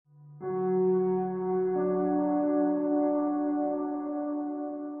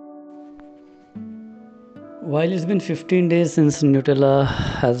While it's been 15 days since Nutella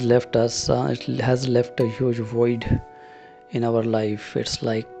has left us, it has left a huge void in our life. It's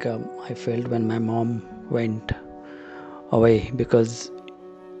like I felt when my mom went away, because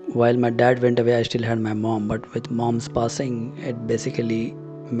while my dad went away, I still had my mom. But with mom's passing, it basically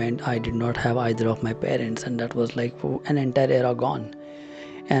meant I did not have either of my parents, and that was like an entire era gone.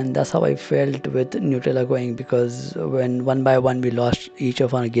 And that's how I felt with Nutella going, because when one by one we lost each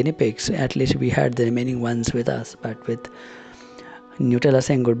of our guinea pigs, at least we had the remaining ones with us. But with Nutella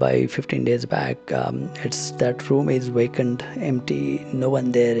saying goodbye 15 days back, it's that room is vacant, empty, no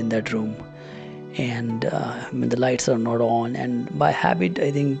one there in that room, and when the lights are not on. And by habit,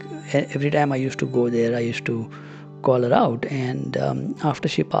 I think every time I used to go there, I used to call her out. And after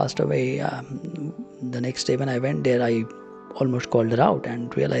she passed away, the next day when I went there, I almost called her out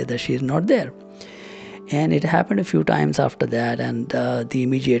and realized that she is not there. And it happened a few times after that, and the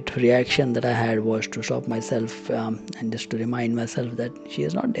immediate reaction that I had was to stop myself and just to remind myself that she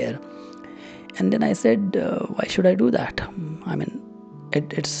is not there. And then I said, why should I do that? I mean,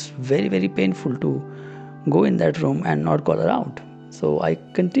 it's very, very painful to go in that room and not call her out. So I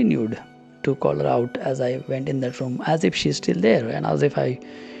continued to call her out as I went in that room, as if she's still there, and as if I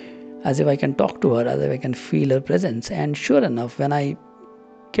can talk to her, as if I can feel her presence. And sure enough, when I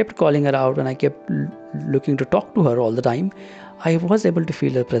kept calling her out and I kept looking to talk to her all the time, I was able to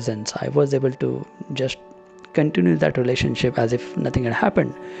feel her presence. I was able to just continue that relationship as if nothing had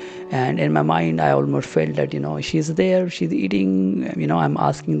happened. And in my mind, I almost felt that, she's there, she's eating. I'm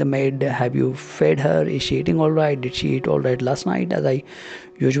asking the maid, have you fed her? Is she eating all right? Did she eat all right last night? As I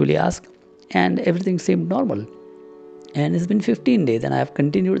usually ask. And everything seemed normal. And it's been 15 days, and I have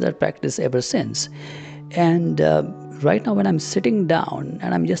continued that practice ever since. And right now, when I'm sitting down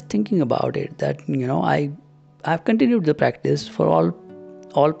and I'm just thinking about it, that I've continued the practice. For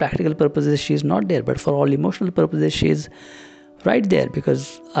all practical purposes, she's not there, but for all emotional purposes, she's right there,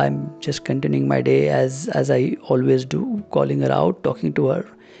 because I'm just continuing my day as I always do, calling her out, talking to her.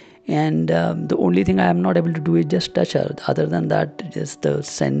 And the only thing I am not able to do is just touch her. Other than that, just the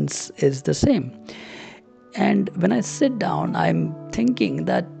sense is the same. And when I sit down, I'm thinking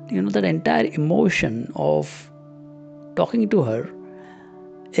that that entire emotion of talking to her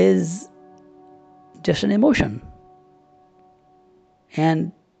is just an emotion.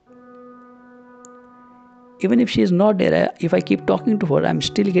 And even if she is not there, if I keep talking to her, I'm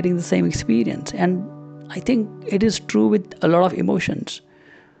still getting the same experience. And I think it is true with a lot of emotions.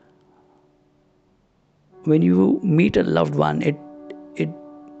 When you meet a loved one, it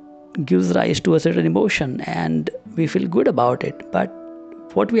gives rise to a certain emotion, and we feel good about it. But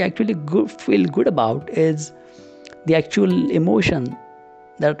what we actually feel good about is the actual emotion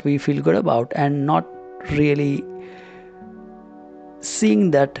that we feel good about, and not really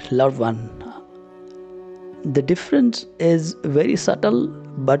seeing that loved one. The difference is very subtle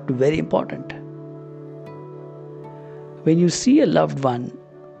but very important. When you see a loved one,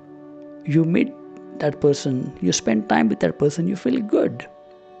 you meet that person, you spend time with that person, you feel good.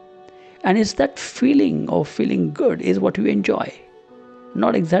 And it's that feeling of feeling good is what you enjoy,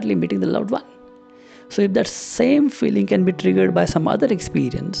 not exactly meeting the loved one. So if that same feeling can be triggered by some other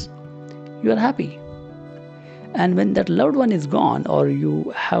experience, you are happy. And when that loved one is gone, or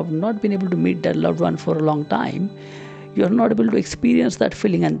you have not been able to meet that loved one for a long time, you are not able to experience that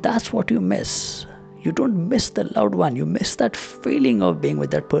feeling, and that's what you miss. You don't miss the loved one, you miss that feeling of being with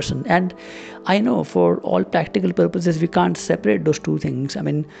that person. And I know for all practical purposes, we can't separate those two things. I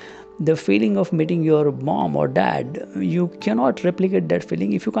mean, the feeling of meeting your mom or dad, you cannot replicate that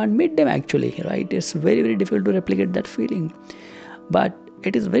feeling if you can't meet them actually, right? It's very, very difficult to replicate that feeling. But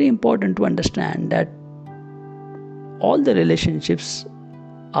it is very important to understand that all the relationships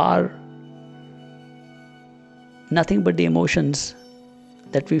are nothing but the emotions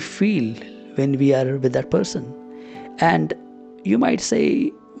that we feel when we are with that person. And you might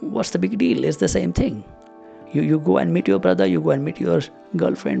say, what's the big deal? It's the same thing. You go and meet your brother, you go and meet your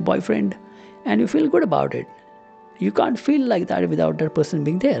girlfriend, boyfriend, and you feel good about it. You can't feel like that without that person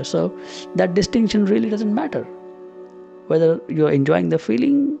being there. So that distinction really doesn't matter. Whether you're enjoying the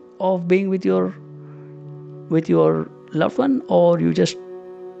feeling of being with your loved one, or you just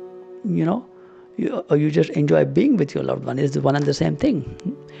you just enjoy being with your loved one, is one and the same thing.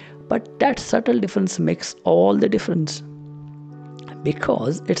 But that subtle difference makes all the difference,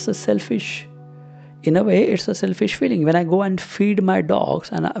 because in a way, it's a selfish feeling. When I go and feed my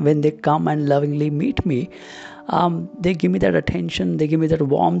dogs, and when they come and lovingly meet me, they give me that attention, they give me that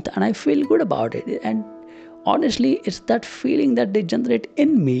warmth, and I feel good about it. And honestly, it's that feeling that they generate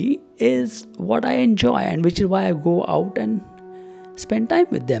in me is what I enjoy, and which is why I go out and spend time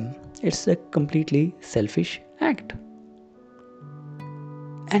with them. It's a completely selfish act.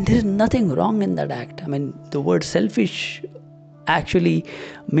 And there is nothing wrong in that act. I mean, the word selfish actually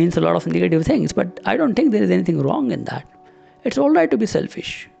means a lot of negative things, but I don't think there is anything wrong in that. It's all right to be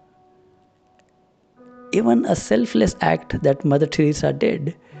selfish. Even a selfless act that Mother Teresa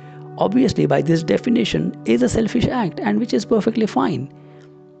did, obviously by this definition, is a selfish act, and which is perfectly fine.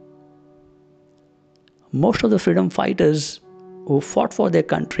 Most of the freedom fighters who fought for their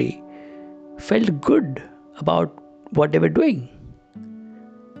country felt good about what they were doing.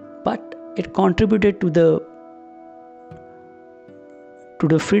 But it contributed to the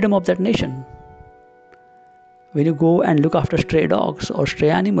freedom of that nation. When you go and look after stray dogs or stray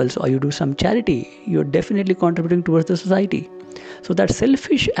animals, or you do some charity, you're definitely contributing towards the society. So that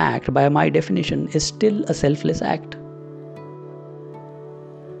selfish act, by my definition, is still a selfless act.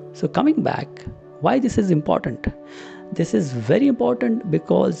 So coming back, why this is important? This is very important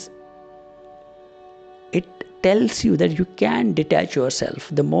because it tells you that you can detach yourself.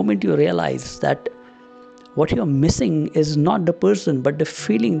 The moment you realize that what you're missing is not the person, but the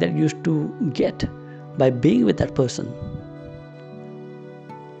feeling that you used to get by being with that person.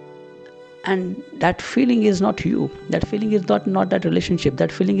 And that feeling is not you. That feeling is not that relationship.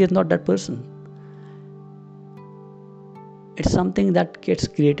 That feeling is not that person. It's something that gets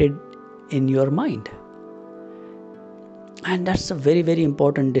created in your mind. And that's a very, very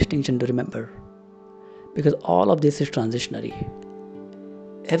important distinction to remember. Because all of this is transitionary.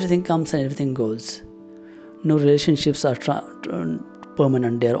 Everything comes and everything goes. No relationships are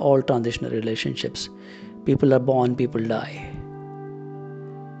permanent. They are all transitional relationships. People are born, people die.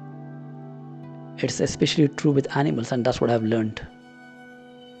 It's especially true with animals, and that's what I've learned.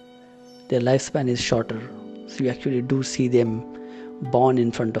 Their lifespan is shorter. So you actually do see them born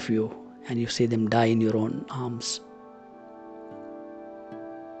in front of you, and you see them die in your own arms.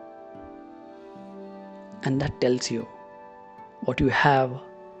 And that tells you what you have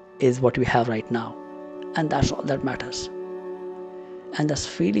is what you have right now. And that's all that matters. And that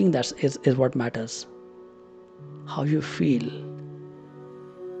feeling is what matters. How you feel.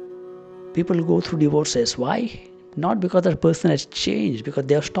 People go through divorces. Why? Not because that person has changed, because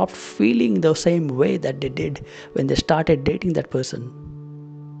they have stopped feeling the same way that they did when they started dating that person.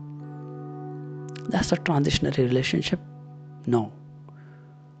 That's a transitionary relationship? No.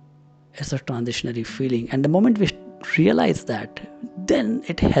 It's a transitionary feeling. And the moment we realize that, then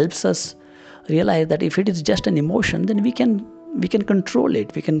it helps us realize that if it is just an emotion, then we can control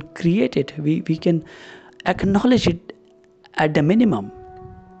it, we can create it, we can acknowledge it at the minimum.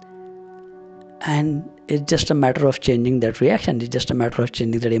 And it's just a matter of changing that reaction, it's just a matter of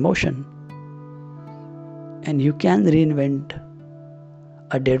changing that emotion. And you can reinvent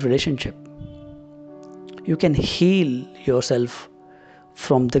a dead relationship. You can heal yourself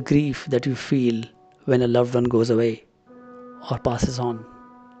from the grief that you feel when a loved one goes away or passes on.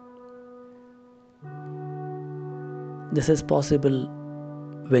 This is possible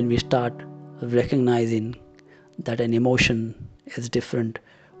when we start recognizing that an emotion is different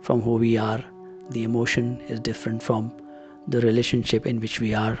from who we are. The emotion is different from the relationship in which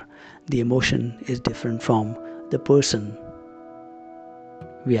we are. The emotion is different from the person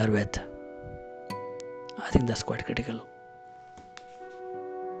we are with. I think that's quite critical.